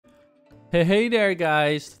Hey there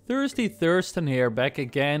guys, ThirstyThursten here, back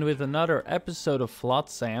again with another episode of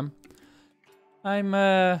Flotsam. I'm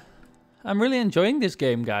really enjoying this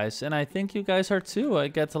game, guys, and I think you guys are too. I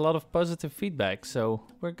get a lot of positive feedback, so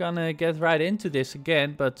we're gonna get right into this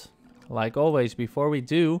again, but like always, before we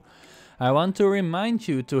do, I want to remind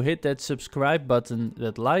you to hit that subscribe button,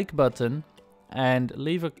 that like button, and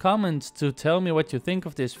leave a comment to tell me what you think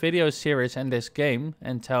of this video series and this game,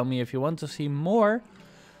 and tell me if you want to see more,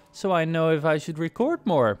 so I know if I should record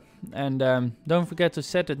more. And don't forget to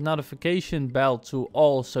set that notification bell to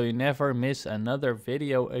all so you never miss another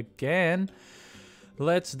video again.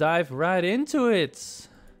 Let's dive right into it.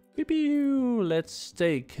 Pew-pew. Let's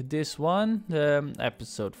take this one,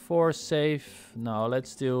 episode 4 save. No,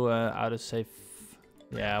 let's do out of save.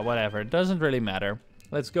 Yeah, whatever, it doesn't really matter.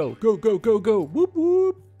 Let's go. Go, go, go, go. Whoop,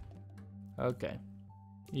 whoop. Okay.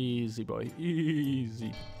 Easy, boy.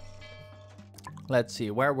 Easy. Let's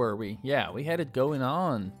see, where were we? Yeah, we had it going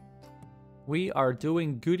on. We are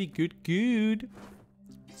doing goody good.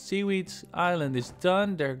 Seaweed Island is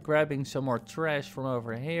done. They're grabbing some more trash from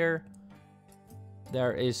over here.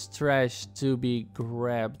 There is trash to be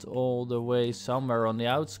grabbed all the way somewhere on the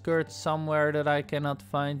outskirts. Somewhere that I cannot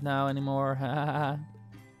find now anymore.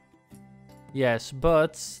 Yes,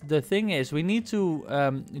 but the thing is, we need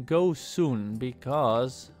to go soon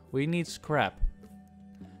because we need scrap.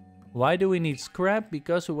 Why do we need scrap?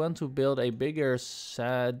 Because we want to build a bigger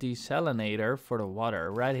desalinator for the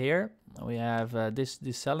water. Right here we have this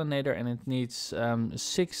desalinator and it needs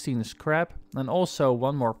 16 scrap and also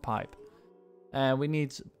one more pipe. And we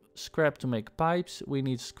need scrap to make pipes. We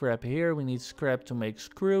need scrap here. We need scrap to make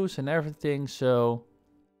screws and everything. So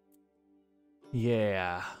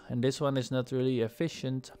yeah, and this one is not really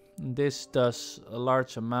efficient. This does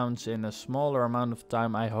large amounts in a smaller amount of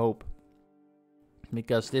time, I hope.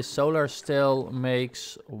 Because this solar still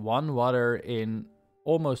makes one water in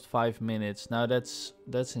almost 5 minutes. Now that's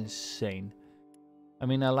insane. I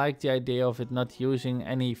mean, I like the idea of it not using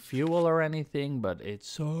any fuel or anything, but it's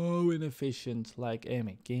so inefficient, like oh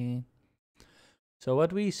my god. So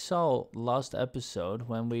what we saw last episode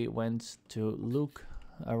when we went to look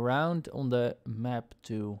around on the map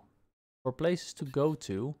for places to go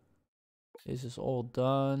to. This is all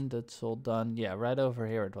done, that's all done. Yeah, right over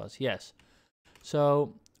here it was, yes.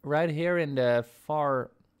 So right here in the far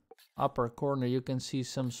upper corner you can see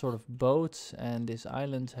some sort of boat, and this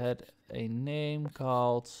island had a name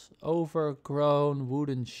called Overgrown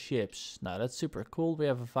Wooden Ships. Now that's super cool. We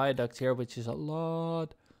have a viaduct here which is a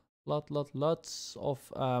lots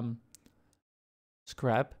of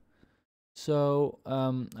scrap. So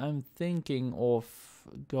I'm thinking of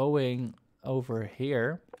going over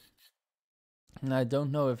here, and I don't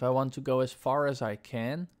know if I want to go as far as I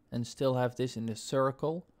can and still have this in the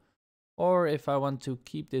circle, or if I want to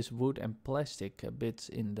keep this wood and plastic a bit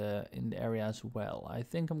in the area as well. I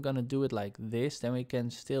think I'm gonna do it like this, then we can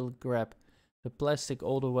still grab the plastic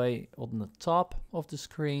all the way on the top of the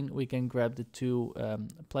screen. We can grab the two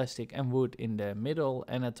plastic and wood in the middle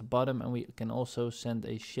and at the bottom, and we can also send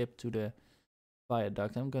a ship to the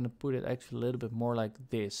viaduct. I'm gonna put it actually a little bit more like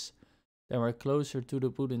this. Then we're closer to the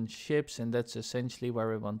wooden ships, and that's essentially where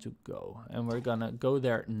we want to go. And we're gonna go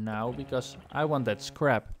there now because I want that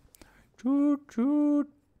scrap. Choot, choot.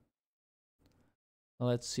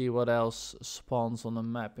 Let's see what else spawns on the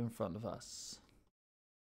map in front of us.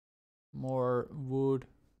 More wood,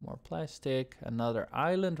 more plastic, another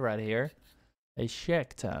island right here. A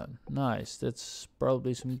shack town. Nice, that's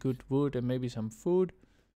probably some good wood and maybe some food.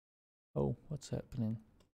 Oh, what's happening?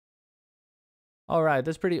 Alright,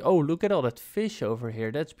 that's pretty... Oh, look at all that fish over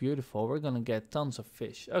here. That's beautiful. We're gonna get tons of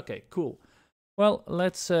fish. Okay, cool. Well,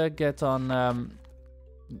 let's get on...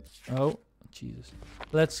 Oh, Jesus.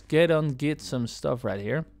 Let's get some stuff right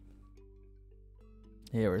here.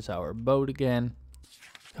 Here is our boat again.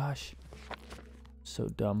 Gosh. So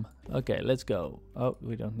dumb. Okay, let's go. Oh,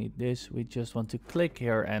 we don't need this. We just want to click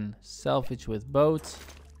here and salvage with boat.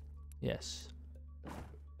 Yes.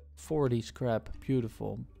 40 scrap.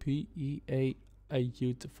 Beautiful. P-E-A...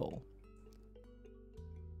 beautiful.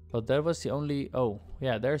 But that was the only... Oh,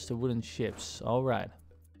 yeah, there's the wooden ships. Alright.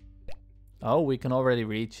 Oh, we can already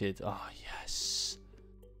reach it. Oh, yes.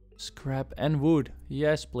 Scrap and wood.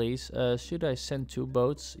 Yes, please. Should I send 2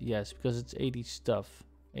 boats? Yes, because it's 80 stuff.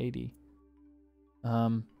 80.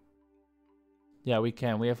 Yeah, we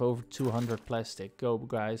can. We have over 200 plastic. Go,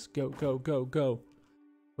 guys. Go, go, go, go.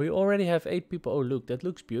 We already have 8 people. Oh, look. That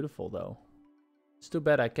looks beautiful, though. It's too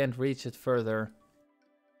bad I can't reach it further.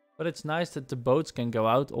 But it's nice that the boats can go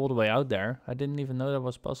out all the way out there. I didn't even know that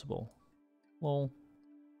was possible. Well,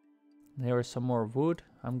 Here is some more wood.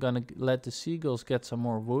 I'm gonna let the seagulls get some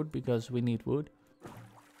more wood because we need wood.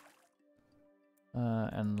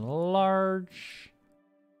 And large.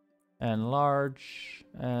 And large.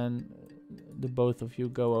 And the both of you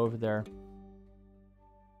go over there.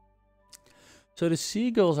 So the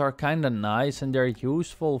seagulls are kind of nice and they're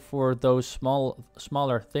useful for those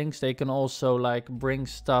smaller things. They can also like bring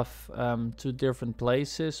stuff to different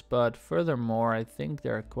places. But furthermore, I think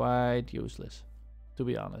they're quite useless, to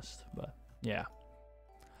be honest. But yeah.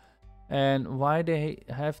 And why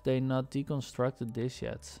have they not deconstructed this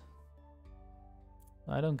yet?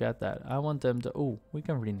 I don't get that. I want them to... Oh, we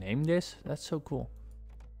can rename this? That's so cool.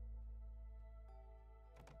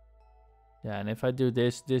 Yeah, and if I do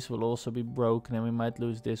this, this will also be broken and we might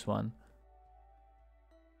lose this one.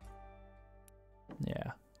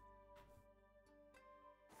 Yeah.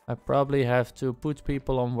 I probably have to put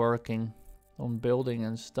people on working, on building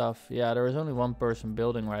and stuff. Yeah, there is only one person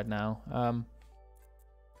building right now.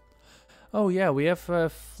 Oh yeah, we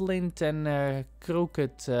have flint and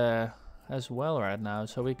crooked as well right now.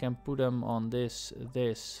 So we can put them on this.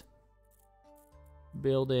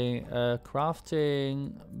 Building,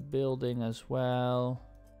 crafting, building as well.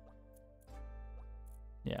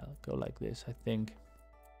 Yeah, go like this, I think.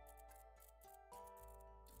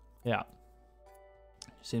 Yeah.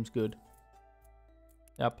 Seems good.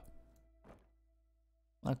 Yep.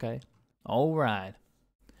 Okay. Alright.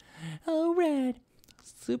 Alright.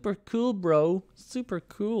 Super cool, bro. Super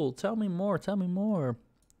cool. Tell me more, tell me more.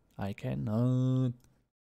 I cannot.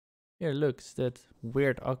 Here, look, it's that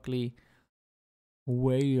weird, ugly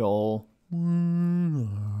whale.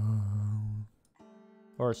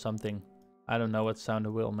 Or something. I don't know what sound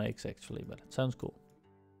a whale makes actually, but it sounds cool.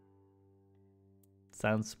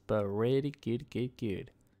 Sounds pretty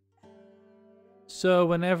good. So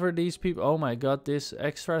whenever these people... Oh my god, this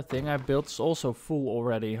extra thing I built is also full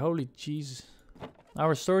already. Holy Jesus.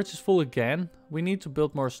 Our storage is full again. We need to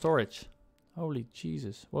build more storage. Holy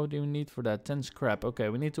Jesus. What do we need for that? 10 scrap. Okay,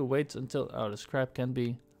 we need to wait until... Oh, the scrap can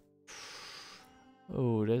be...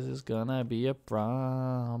 Oh, this is gonna be a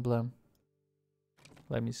problem.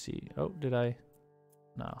 Let me see. Oh, did I?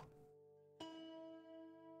 No.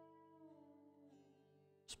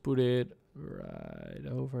 Let's put it right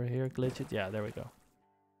over here. Glitch it. Yeah, there we go.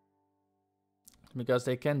 Because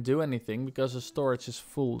they can't do anything because the storage is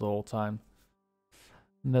full the whole time.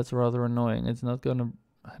 And that's rather annoying. It's not gonna...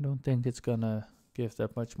 I don't think it's gonna give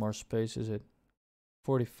that much more space, is it?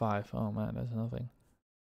 45. Oh man, that's nothing.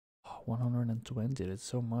 Oh, 120. That's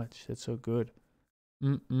so much. That's so good.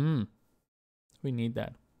 We need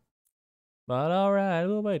that. But alright,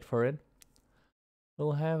 we'll wait for it.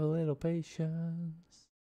 We'll have a little patience.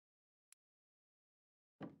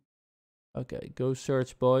 Okay, go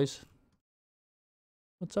search, boys.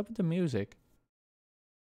 What's up with the music?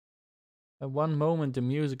 At one moment the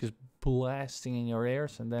music is blasting in your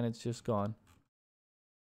ears and then it's just gone.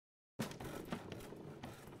 The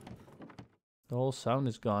whole sound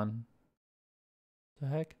is gone. The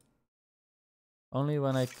heck? Only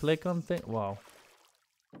when I click on things. Wow.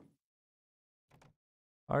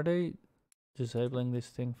 Are they disabling this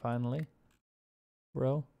thing finally?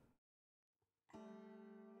 Bro?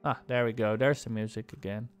 Ah, there we go. There's the music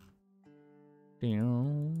again.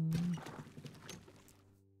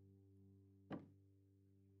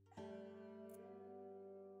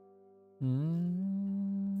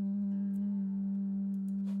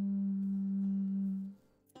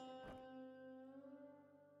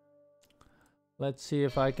 Let's see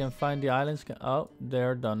if I can find the islands. Oh,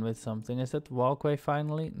 they're done with something. Is that walkway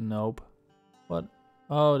finally? Nope. What?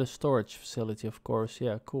 Oh, the storage facility, of course.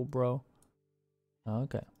 Yeah, cool, bro.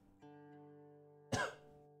 Okay.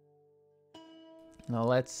 Now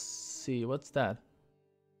let's see. What's that?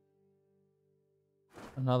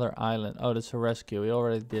 Another island. Oh, that's a rescue. We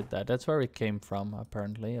already did that. That's where we came from,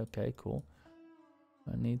 apparently. Okay, cool.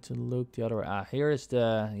 I need to look the other way. Ah, here is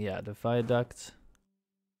the... Yeah, the viaduct.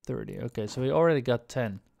 30. Okay, so we already got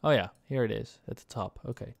 10. Oh yeah, here it is at the top.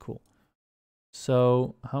 Okay, cool.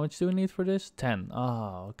 So how much do we need for this? 10.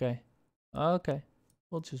 Oh, okay. Okay.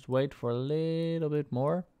 We'll just wait for a little bit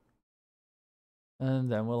more.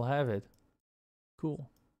 And then we'll have it. Cool.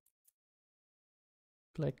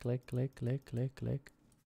 Click, click, click, click, click, click.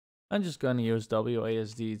 I'm just gonna use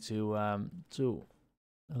WASD to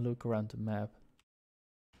look around the map.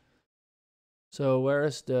 So where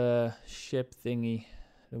is the ship thingy?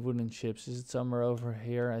 The wooden ships. Is it somewhere over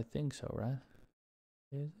here? I think so, right?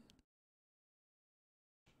 Is it?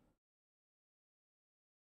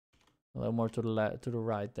 A little more to the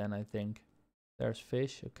right then, I think. There's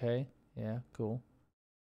fish. Okay. Yeah, cool.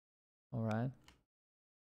 All right.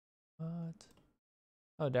 What?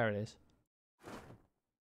 Oh, there it is.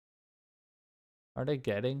 Are they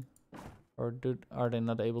getting? Or are they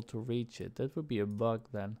not able to reach it? That would be a bug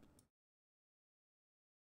then.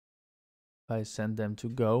 I send them to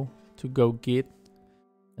go get,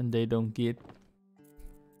 and they don't get.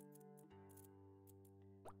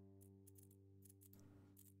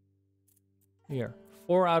 Here,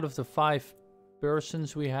 4 out of the 5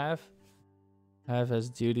 persons we have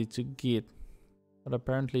as duty to get. But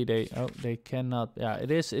apparently they cannot. Yeah,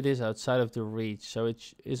 it is outside of the reach, so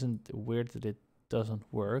it isn't weird that it doesn't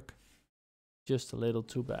work. Just a little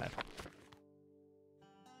too bad.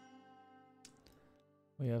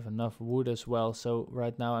 We have enough wood as well, so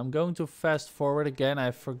right now I'm going to fast forward again.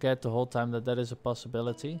 I forget the whole time that that is a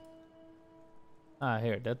possibility. Ah,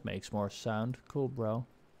 here, that makes more sound. Cool, bro.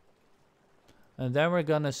 And then we're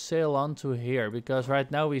gonna sail on to here, because right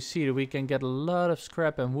now we see that we can get a lot of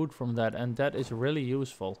scrap and wood from that, and that is really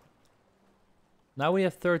useful. Now we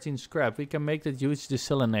have 13 scrap. We can make that huge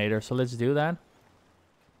desalinator, so let's do that.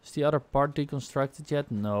 Is the other part deconstructed yet?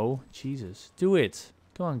 No. Jesus. Do it.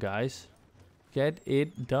 Come on, guys. Get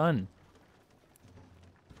it done.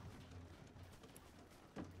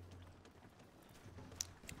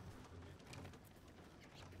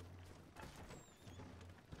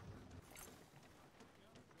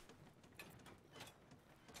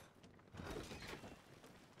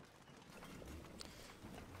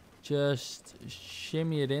 Just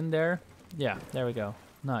shimmy it in there. Yeah, there we go.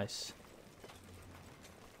 Nice.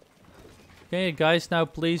 Can you guys now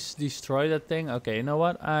please destroy that thing? Okay, you know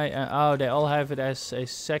what? Oh, they all have it as a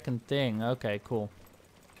second thing. Okay, cool.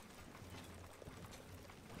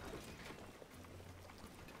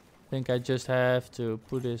 I think I just have to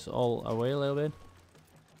put this all away a little bit.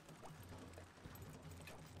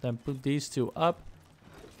 Then put these two up.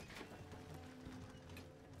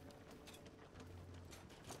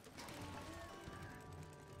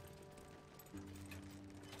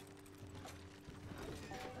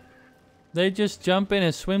 They just jump in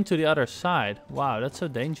and swim to the other side. Wow, that's so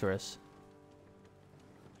dangerous.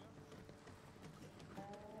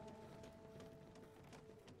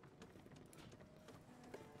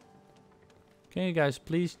 Can you guys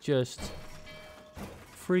please just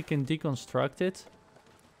freaking deconstruct it?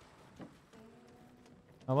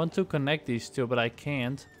 I want to connect these two, but I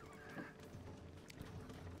can't.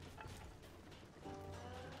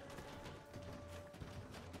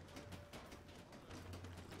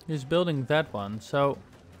 He's building that one, so...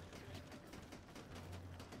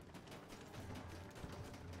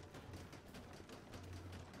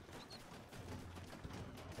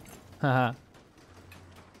 Haha.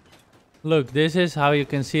 Look, this is how you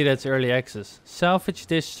can see that's early access. Salvage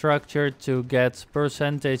this structure to get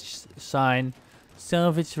percentage sign.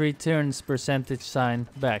 Salvage returns percentage sign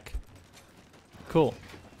back. Cool.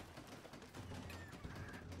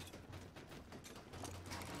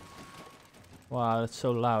 Wow, that's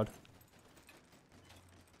so loud.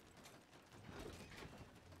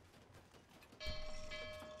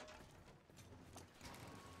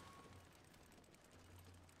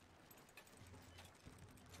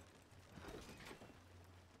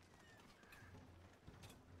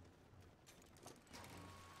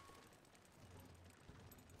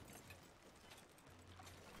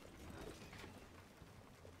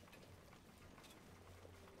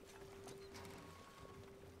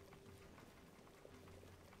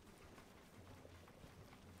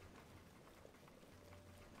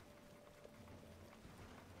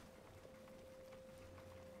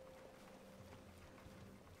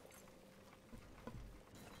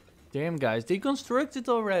 Damn, guys, deconstruct it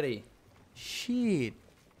already. Shit.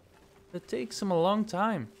 That takes them a long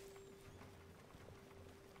time.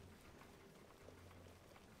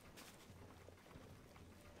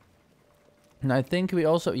 And I think we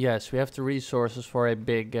also... Yes, we have the resources for a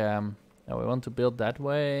big... we want to build that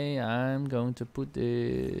way. I'm going to put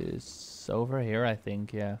this over here, I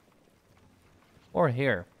think, yeah. Or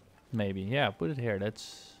here, maybe. Yeah, put it here.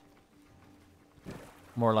 That's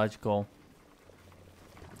more logical.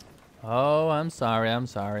 Oh, I'm sorry, I'm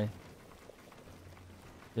sorry.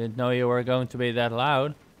 Didn't know you were going to be that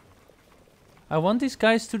loud. I want these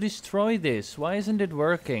guys to destroy this. Why isn't it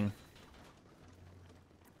working?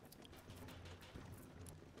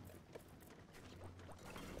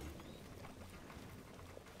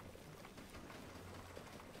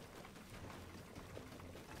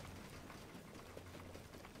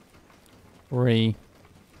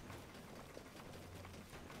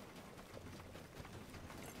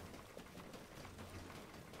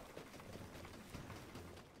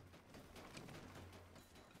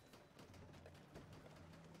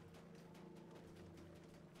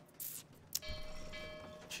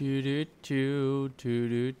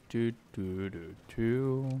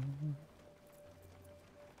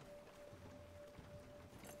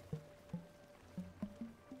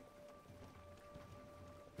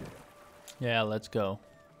 Yeah, let's go.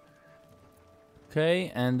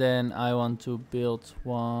 Okay, and then I want to build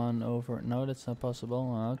one over... No, that's not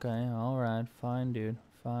possible. Okay, alright, fine, dude.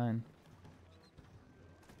 Fine.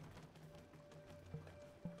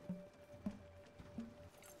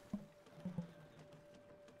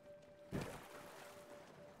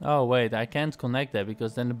 Oh, wait, I can't connect that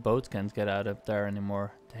because then the boat can't get out up there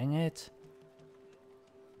anymore. Dang it.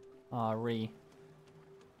 Ah,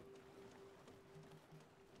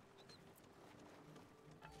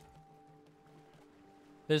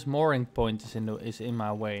 This mooring point is in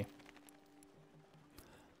my way.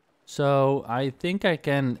 So I think I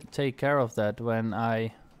can take care of that when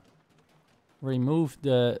I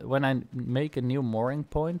when I make a new mooring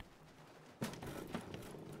point.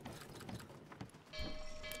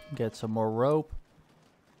 Get some more rope.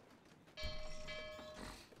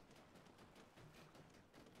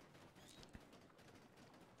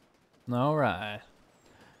 Alright.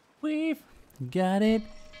 We've got it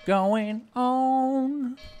going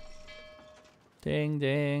on. Ding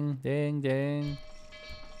ding ding ding.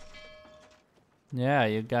 Yeah,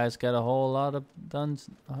 you guys got a whole lot of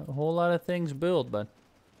things built, but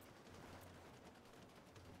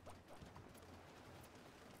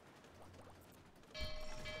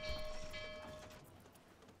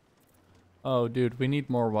oh dude, we need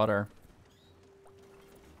more water.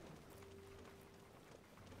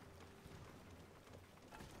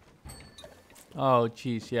 Oh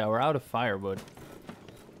jeez, yeah, we're out of firewood.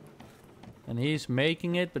 And he's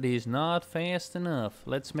making it, but he's not fast enough.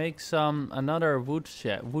 Let's make another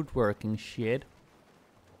woodworking shed.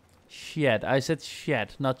 Shed. I said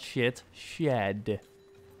shed, not shit. Shed.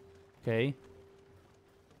 Okay.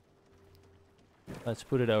 Let's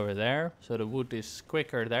put it over there, so the wood is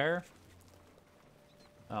quicker there.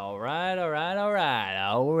 Alright, alright, alright,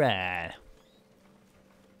 alright.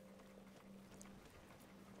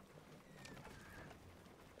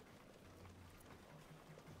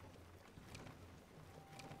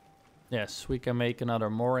 Yes, we can make another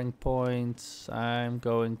mooring point. I'm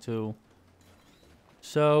going to...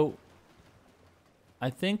 So, I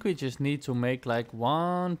think we just need to make like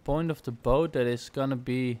one point of the boat that is gonna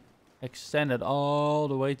be extended all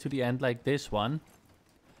the way to the end like this one.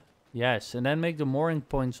 Yes, and then make the mooring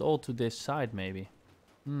points all to this side maybe.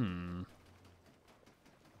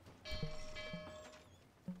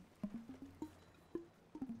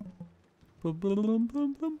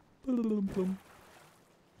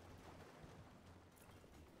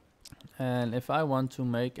 And if I want to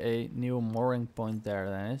make a new mooring point there,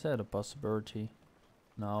 then is that a possibility?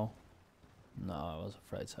 No. No, I was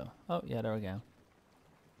afraid so. Oh, yeah, there we go.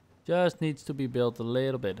 Just needs to be built a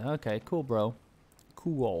little bit. Okay, cool, bro.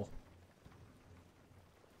 Cool.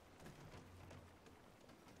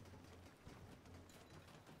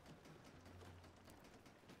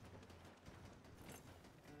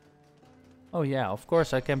 Oh, yeah, of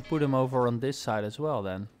course I can put them over on this side as well,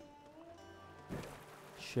 then.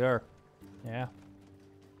 Sure. Yeah.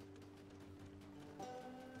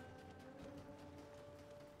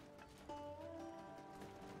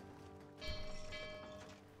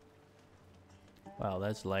 Well,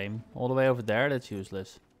 that's lame. All the way over there, that's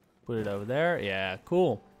useless. Put it over there. Yeah,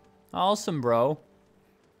 cool. Awesome, bro.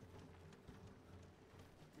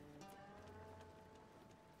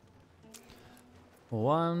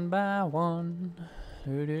 One by one.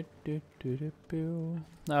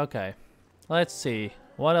 Okay. Let's see.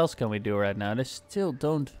 What else can we do right now? They still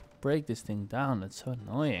don't break this thing down. It's so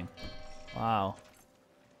annoying. Wow.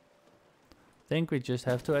 Think we just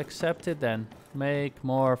have to accept it then. Make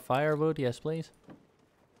more firewood. Yes, please.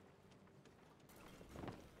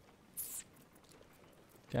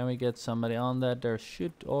 Can we get somebody on that? There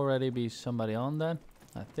should already be somebody on that,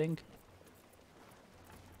 I think.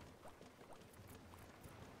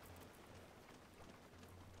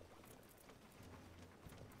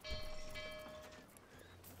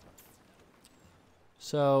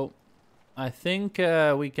 So, I think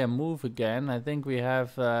we can move again. I think we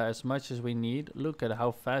have as much as we need. Look at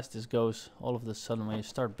how fast this goes all of a sudden when you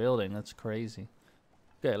start building. That's crazy.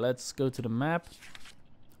 Okay, let's go to the map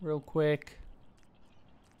real quick.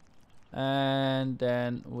 And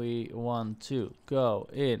then we want to go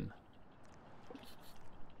in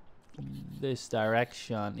this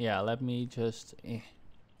direction. Yeah, let me just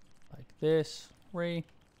like this.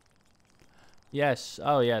 Yes.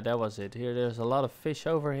 Oh yeah, that was it. Here, there's a lot of fish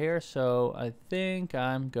over here, so I think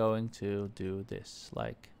I'm going to do this.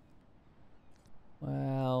 Like,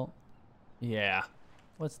 well, yeah,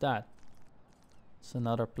 What's that? It's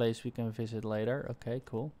another place we can visit later. Okay,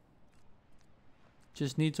 cool.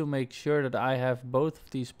 Just need to make sure that I have both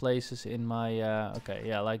of these places in my... okay,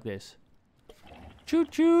 yeah, like this.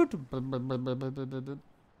 Choot choot!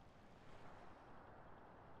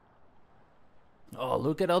 Oh,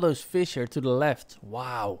 look at all those fish here to the left.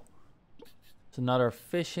 Wow. It's another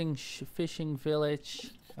fishing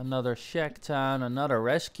village. Another shack town. Another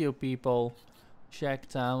rescue people. Shack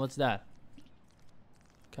town. What's that?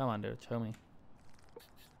 Come on, dude. Show me.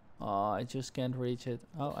 Oh, I just can't reach it.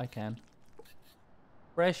 Oh, I can.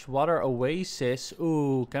 Freshwater oasis.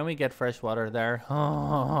 Ooh, can we get fresh water there?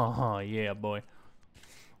 Oh, yeah, boy.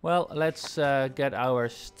 Well, let's get our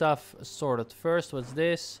stuff sorted first. What's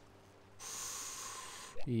this?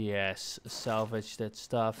 Yes, salvage that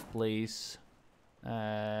stuff, please.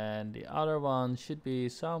 And the other one should be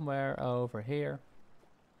somewhere over here.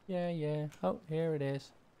 Yeah, yeah. Oh, here it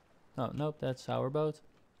is. Oh, nope, that's our boat.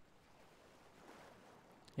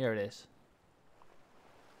 Here it is.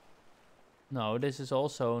 No, this is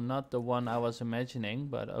also not the one I was imagining,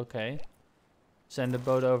 but okay. Send the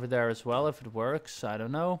boat over there as well if it works. I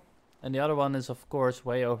don't know. And the other one is, of course,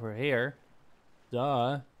 way over here.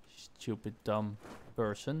 Duh. Stupid, dumb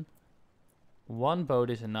person. One boat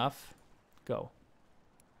is enough. Go.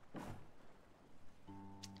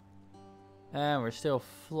 And we're still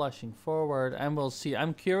flushing forward. And we'll see.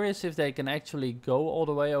 I'm curious if they can actually go all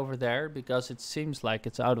the way over there, because it seems like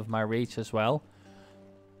it's out of my reach as well.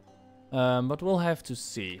 But we'll have to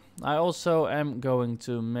see. I also am going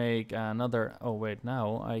to make another... Oh, wait,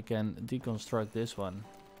 now I can deconstruct this one.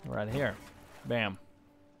 Right here. Bam.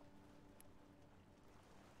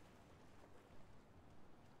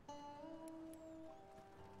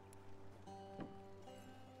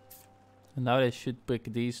 And now they should pick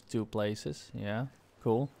these two places. Yeah,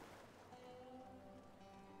 cool.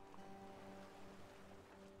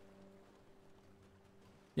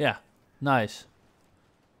 Yeah, nice.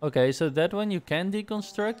 Okay, so that one you can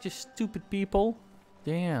deconstruct, you stupid people.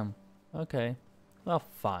 Damn. Okay. Well,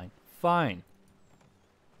 fine. Fine.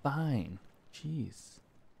 Fine. Jeez.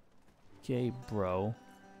 Okay, bro.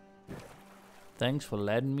 Thanks for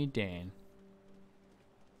letting me down.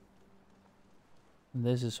 And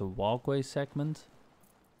this is a walkway segment.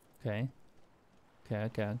 Okay. Okay,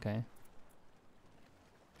 okay, okay.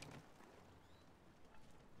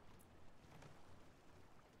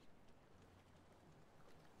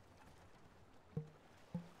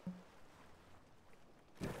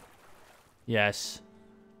 Yes.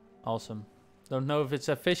 Awesome. Don't know if it's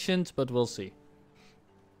efficient, but we'll see.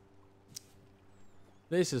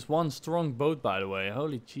 This is one strong boat, by the way.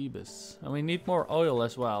 Holy jeebus. And we need more oil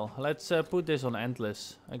as well. Let's put this on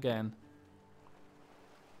endless again.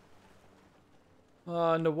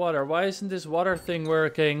 Oh, and the water. Why isn't this water thing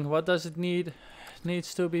working? What does it need? It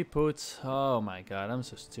needs to be put. Oh my god, I'm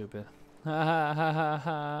so stupid. Ha ha ha ha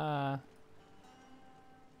ha.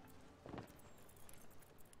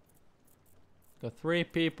 Got 3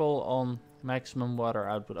 people on maximum water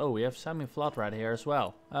output. Oh, we have Sim-Alot right here as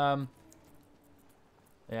well.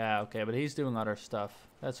 Yeah, okay, but he's doing other stuff.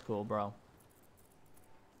 That's cool, bro.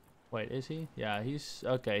 Wait, is he? Yeah, he's...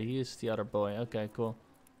 Okay, he is the other boy. Okay, cool.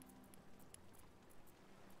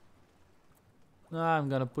 No, I'm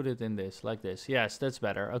gonna put it in this, like this. Yes, that's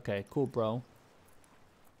better. Okay, cool, bro.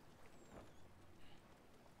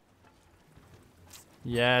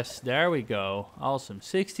 Yes, there we go. Awesome.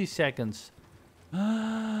 60 seconds.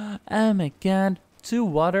 Oh my god. 2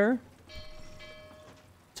 water.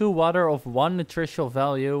 2 water of 1 nutritional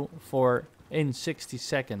value for in 60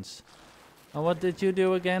 seconds. And what did you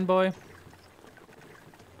do again, boy?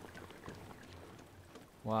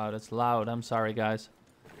 Wow, that's loud. I'm sorry, guys.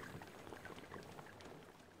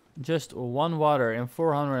 Just 1 water in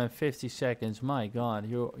 450 seconds. My god,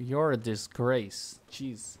 you're a disgrace.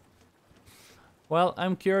 Jeez. Well,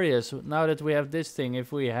 I'm curious, now that we have this thing,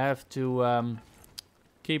 if we have to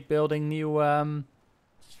keep building new...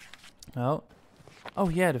 Oh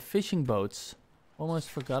yeah, the fishing boats. Almost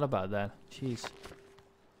forgot about that. Jeez.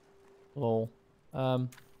 Lol. Okay,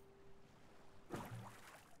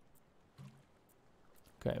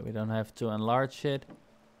 we don't have to enlarge it.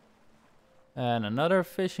 And another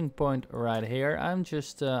fishing point right here. I'm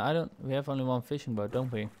just... we have only 1 fishing boat,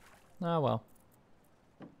 don't we? Ah, well.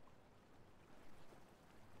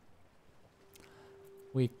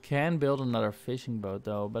 We can build another fishing boat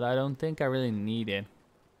though, but I don't think I really need it.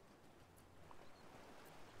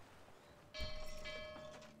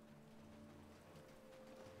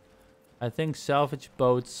 I think salvage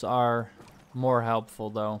boats are more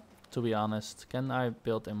helpful though, to be honest. Can I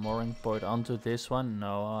build a mooring point onto this one?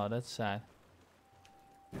 No, oh, that's sad.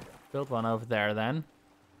 Build one over there then.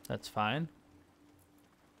 That's fine.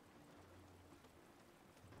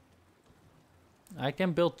 I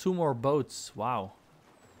can build 2 more boats. Wow.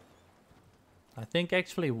 I think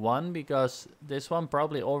actually 1, because this one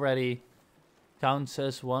probably already counts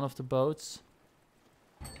as one of the boats.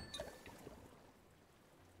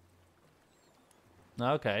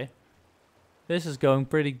 Okay. This is going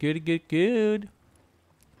pretty good.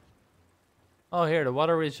 Oh, here, the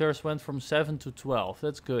water reserves went from 7 to 12.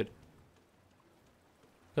 That's good.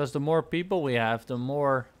 Because the more people we have, the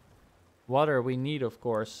more water we need, of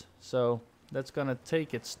course. So that's gonna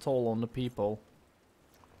take its toll on the people.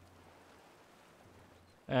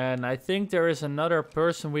 And I think there is another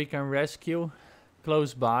person we can rescue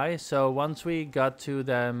close by. So once we got to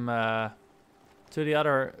them, to the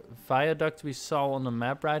other viaduct we saw on the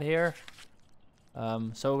map right here.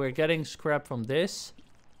 So we're getting scrap from this.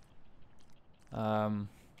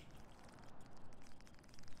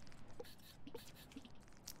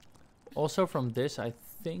 Also from this, I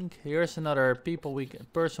think. Here's another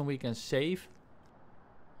person we can save.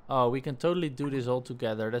 Oh, we can totally do this all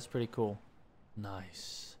together. That's pretty cool.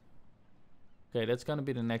 Nice. Okay, that's gonna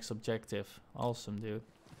be the next objective. Awesome, dude.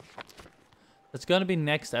 That's gonna be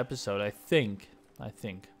next episode, I think.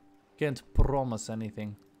 Can't promise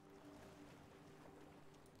anything.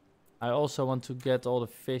 I also want to get all the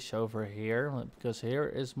fish over here, because here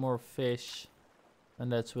is more fish.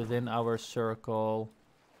 And that's within our circle.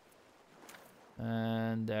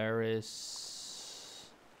 And there is...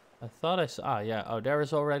 I thought I saw... Ah, yeah. Oh, there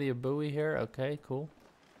is already a buoy here. Okay, cool.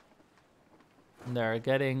 And they're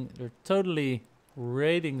totally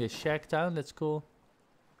raiding the shack town. That's cool.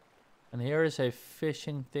 And here is a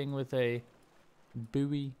fishing thing with a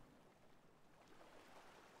buoy.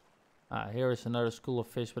 Ah, here is another school of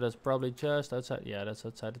fish, but that's probably just outside. Yeah, that's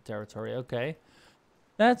outside the territory. Okay.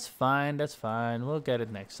 That's fine. That's fine. We'll get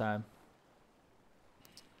it next time.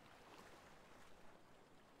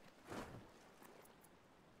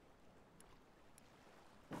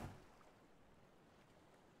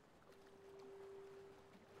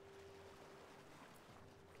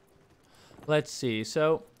 Let's see.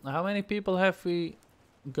 So, how many people have we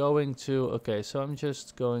going to... Okay, so I'm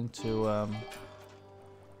just going to...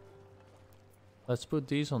 let's put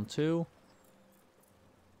these on 2.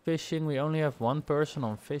 Fishing, we only have 1 person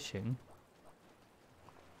on fishing.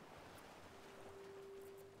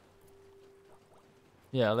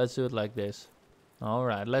 Yeah, let's do it like this.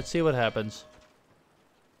 Alright, let's see what happens.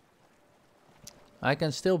 I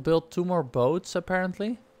can still build 2 more boats,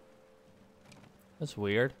 apparently. That's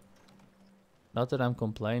weird. Not that I'm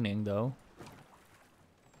complaining, though.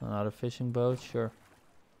 Another fishing boat, sure.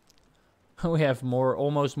 We have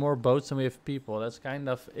almost more boats than we have people. That's kind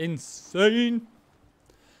of insane.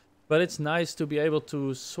 But it's nice to be able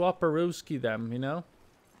to swap-a-rooski them, you know?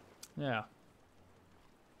 Yeah.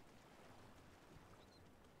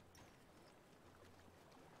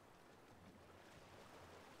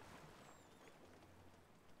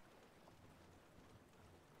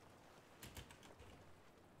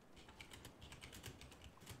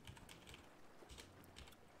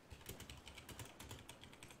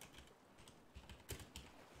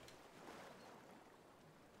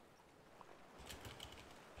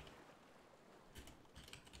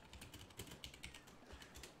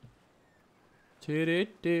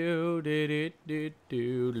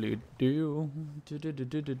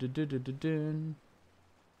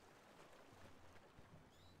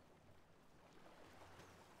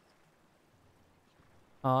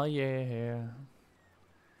 Oh yeah.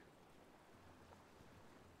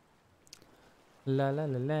 La la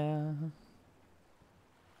la la.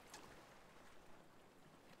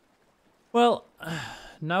 Well,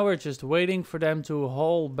 now we're just waiting for them to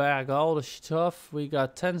haul back all the stuff. We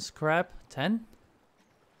got 10 scrap. 10?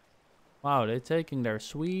 Wow, they're taking their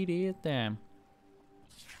sweet time.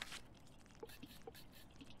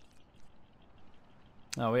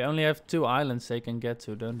 Oh, we only have 2 islands they can get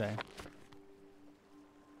to, don't they?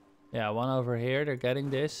 Yeah, one over here. They're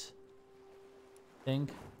getting this. I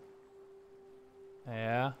think.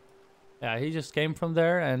 Yeah. Yeah, he just came from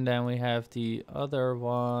there. And then we have the other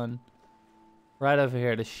one right over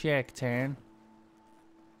here. The shack turn.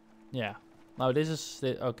 Yeah. Oh, this is...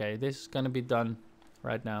 Okay, this is gonna be done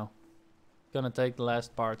right now. Gonna take the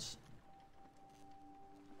last parts.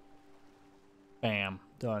 Bam.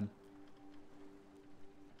 Done.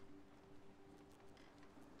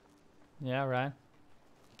 Yeah, right.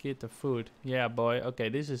 Get the food. Yeah, boy. Okay,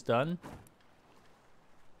 this is done.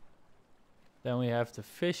 Then we have the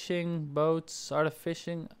fishing boats. Are the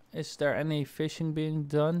fishing... Is there any fishing being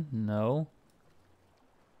done? No.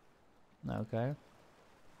 Okay.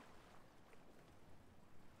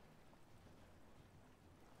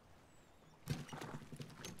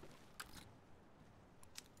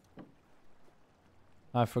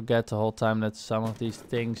 I forget the whole time that some of these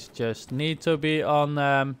things just need to be on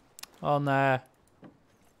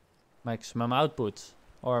maximum output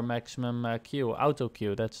or maximum queue, auto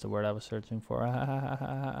queue. That's the word I was searching for.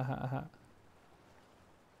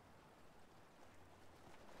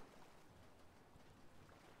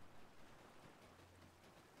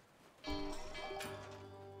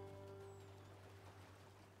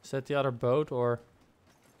 Is that the other boat or?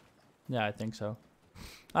 Yeah, I think so.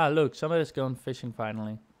 Ah, look, somebody's going fishing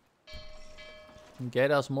finally.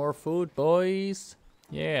 Get us more food, boys.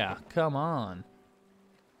 Yeah, come on.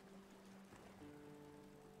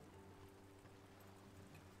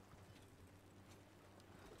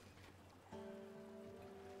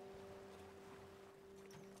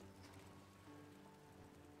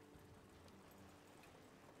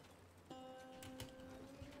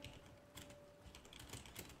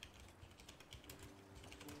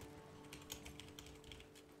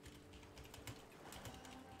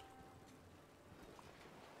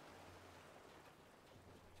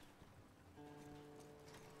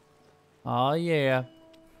 Oh yeah.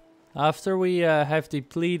 After we have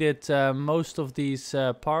depleted most of these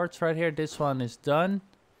parts right here, this one is done.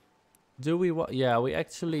 Do we want? Yeah, we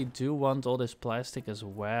actually do want all this plastic as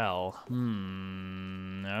well.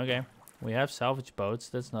 Okay. We have salvage boats.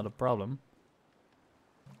 That's not a problem.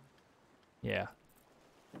 Yeah.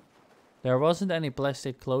 There wasn't any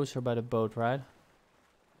plastic closer by the boat, right?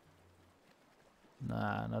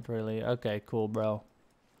 Nah, not really. Okay, cool, bro.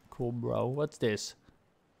 Cool, bro. What's this?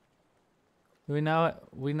 We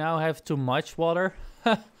now have too much water.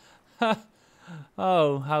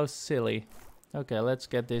 Oh, how silly. Okay, let's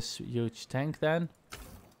get this huge tank then.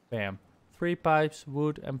 Bam. 3 pipes,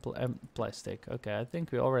 wood and plastic. Okay, I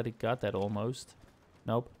think we already got that almost.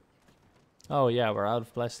 Nope. Oh yeah, we're out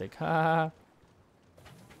of plastic.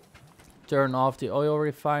 Turn off the oil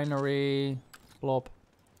refinery. Plop.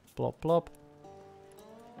 Plop, plop.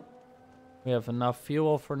 We have enough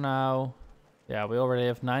fuel for now. Yeah, we already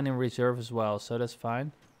have 9 in reserve as well, so that's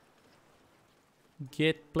fine.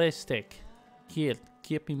 Get plastic. Give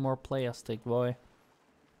me more plastic, boy.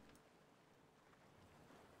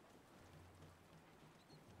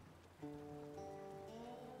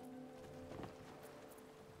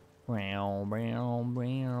 We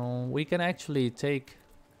can actually take,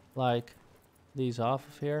 like, these off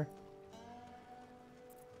of here.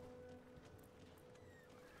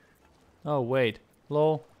 Oh, wait.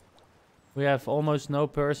 Lol. We have almost no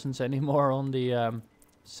persons anymore on the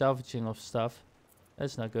salvaging of stuff.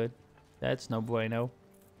 That's not good. That's no bueno.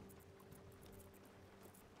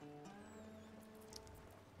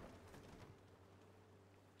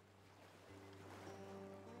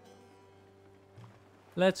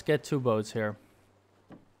 Let's get 2 boats here.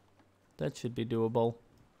 That should be doable.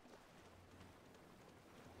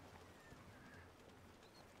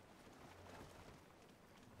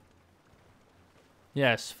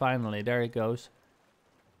 Yes, finally, there it goes.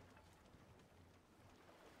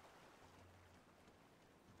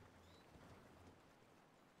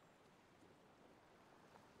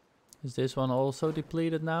 Is this one also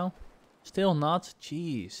depleted now? Still not?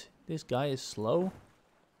 Jeez, this guy is slow.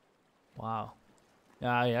 Wow.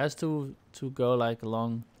 Yeah, he has to go like a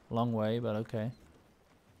long way, but okay.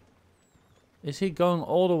 Is he going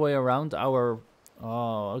all the way around our...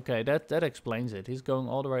 Oh, okay, that explains it. He's going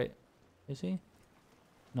all the way... Is he?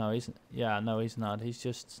 No, he's... Yeah, no, he's not. He's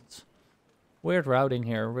just... Weird routing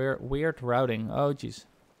here. Weird routing. Oh, jeez.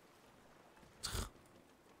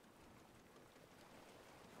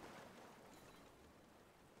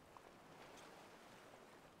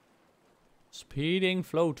 Speeding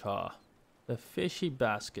floater. The fishy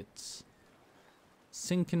baskets.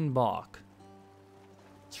 Sinking bark.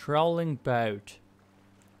 Trolling boat.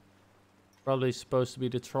 Probably supposed to be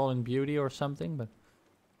the trolling beauty or something, but...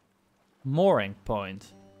 Mooring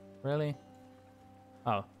point. Really?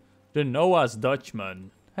 Oh. The Noah's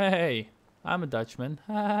Dutchman. Hey, I'm a Dutchman.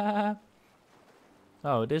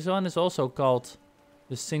 Oh, this one is also called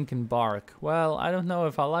the Sinking Bark. Well, I don't know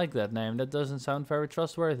if I like that name. That doesn't sound very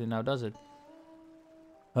trustworthy now, does it?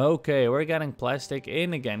 Okay, we're getting plastic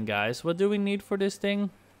in again, guys. What do we need for this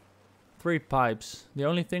thing? 3 pipes. The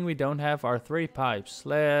only thing we don't have are 3 pipes.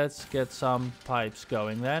 Let's get some pipes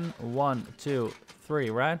going then. 1, 2, 3,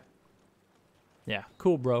 right? Yeah,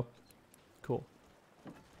 cool, bro. Cool.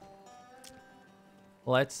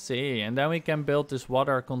 Let's see. And then we can build this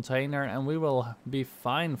water container and we will be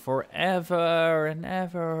fine forever and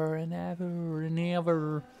ever and ever and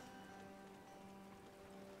ever.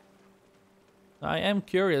 I am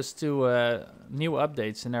curious to new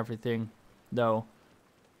updates and everything, though,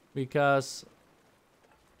 because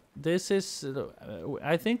this is,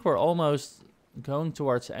 I think we're almost going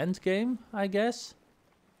towards endgame, I guess.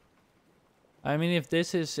 I mean, if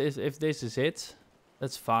this is it,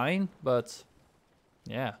 that's fine. But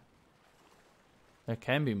yeah, there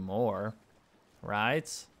can be more,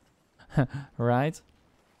 right? Right?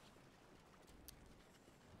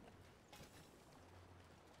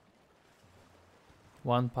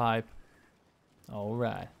 One pipe. All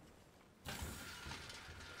right.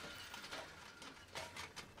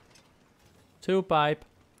 Two pipe.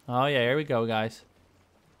 Oh yeah, here we go, guys.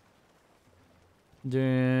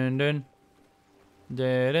 Dun dun.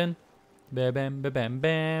 Dun dun. Bam bam bam bam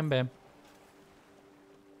bam bam.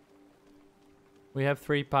 We have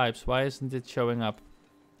 3 pipes. Why isn't it showing up?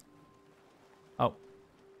 Oh.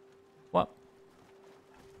 What?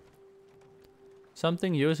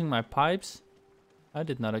 Something using my pipes? I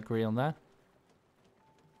did not agree on that.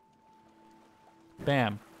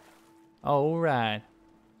 Bam. Alright.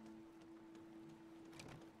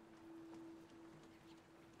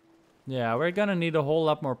 Yeah, we're gonna need a whole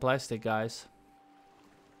lot more plastic, guys.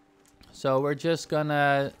 So we're just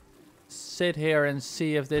gonna sit here and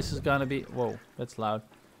see if this is gonna be... Whoa, that's loud.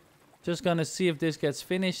 Just gonna see if this gets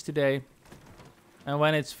finished today. And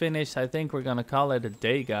when it's finished, I think we're gonna call it a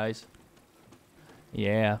day, guys.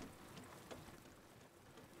 Yeah.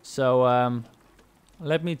 So,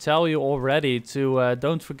 let me tell you already to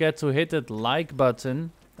don't forget to hit that like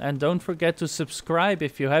button. And don't forget to subscribe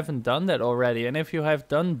if you haven't done that already. And if you have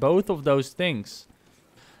done both of those things.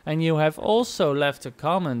 And you have also left a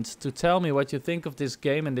comment to tell me what you think of this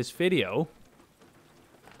game and this video.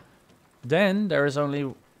 Then there is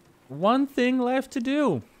only one thing left to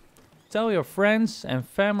do. Tell your friends and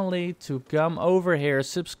family to come over here,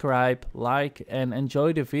 subscribe, like and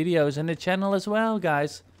enjoy the videos and the channel as well,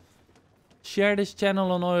 guys. Share this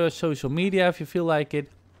channel on all your social media if you feel like it.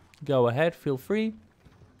 Go ahead, feel free.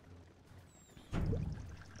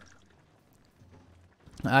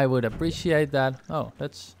 I would appreciate that. Oh,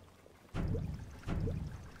 that's...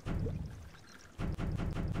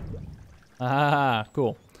 Ah,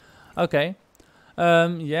 cool. Okay.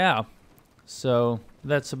 Yeah. So,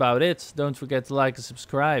 that's about it. Don't forget to like and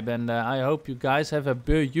subscribe. And I hope you guys have a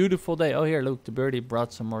beautiful day. Oh, here, look. The birdie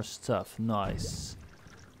brought some more stuff. Nice.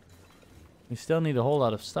 We still need a whole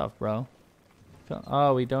lot of stuff, bro.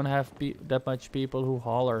 Oh, we don't have that much people who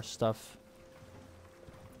haul our stuff.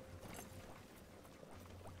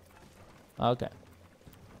 Okay.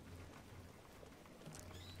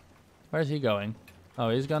 Where's he going? Oh,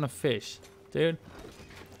 he's gonna fish. Dude.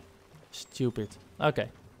 Stupid. Okay.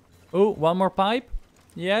 Ooh, one more pipe?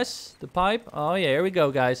 Yes, the pipe. Oh yeah, here we go,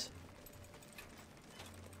 guys.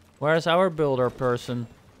 Where's our builder person?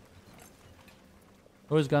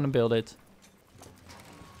 Who's gonna build it?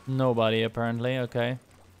 Nobody, apparently. Okay.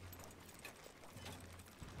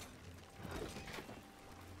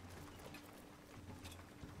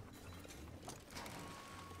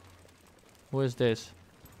 Who is this?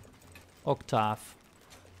 Octave.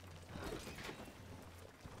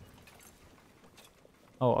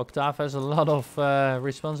 Oh, Octave has a lot of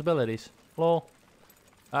responsibilities. Lol.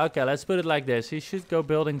 Okay, let's put it like this. He should go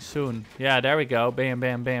building soon. Yeah, there we go. Bam,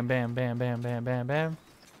 bam, bam, bam, bam, bam, bam, bam, bam.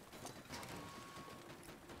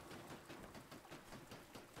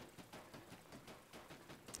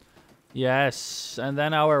 Yes, and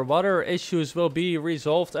then our water issues will be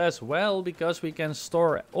resolved as well, because we can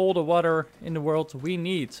store all the water in the world we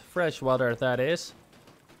need. Fresh water, that is.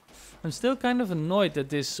 I'm still kind of annoyed that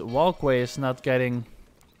this walkway is not getting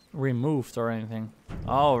removed or anything.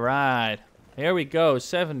 Alright, here we go,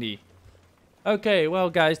 70. Okay, well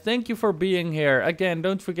guys, thank you for being here. Again,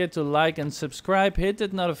 don't forget to like and subscribe. Hit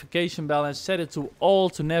that notification bell and set it to all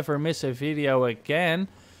to never miss a video again.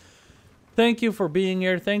 Thank you for being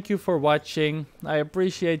here. Thank you for watching. I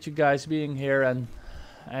appreciate you guys being here and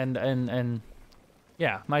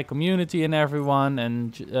yeah, my community and everyone,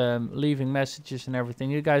 and leaving messages and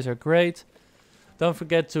everything. You guys are great. Don't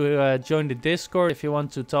forget to join the Discord if you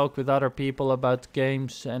want to talk with other people about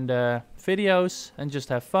games and videos and just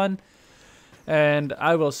have fun. And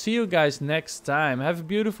I will see you guys next time. Have a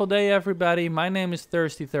beautiful day, everybody. My name is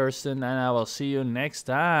ThirstyThursten, and I will see you next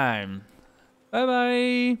time. Bye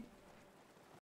bye.